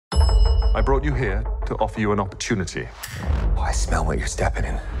I brought you here to offer you an opportunity. Oh, I smell what you're stepping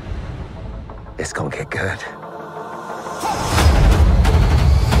in. It's gonna get good.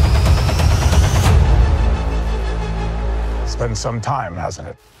 It's been some time, hasn't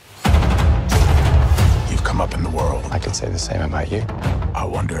it? You've come up in the world. I could say the same about you. I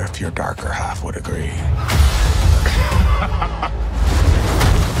wonder if your darker half would agree.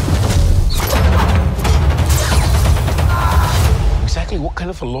 Exactly what kind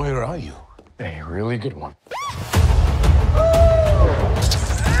of a lawyer are you? A really good one.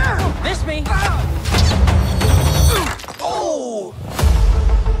 Miss me! Oh!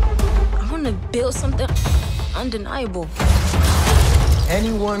 I want to build something undeniable.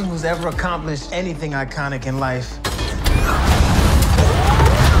 Anyone who's ever accomplished anything iconic in life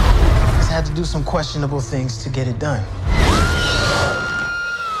has had to do some questionable things to get it done.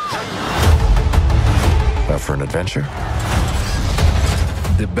 Up for an adventure?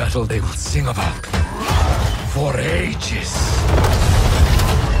 The battle they will sing about for ages.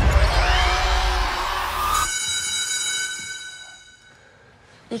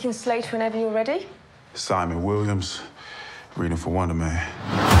 You can slate whenever you're ready. Simon Williams, reading for Wonder Man.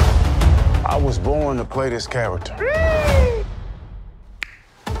 I was born to play this character.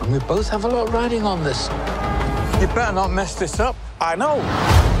 And we both have a lot riding on this. You better not mess this up. I know.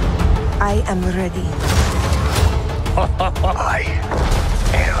 I am ready. I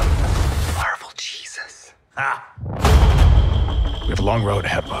am Marvel Jesus. We have a long road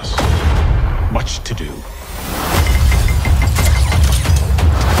ahead of us. Much to do.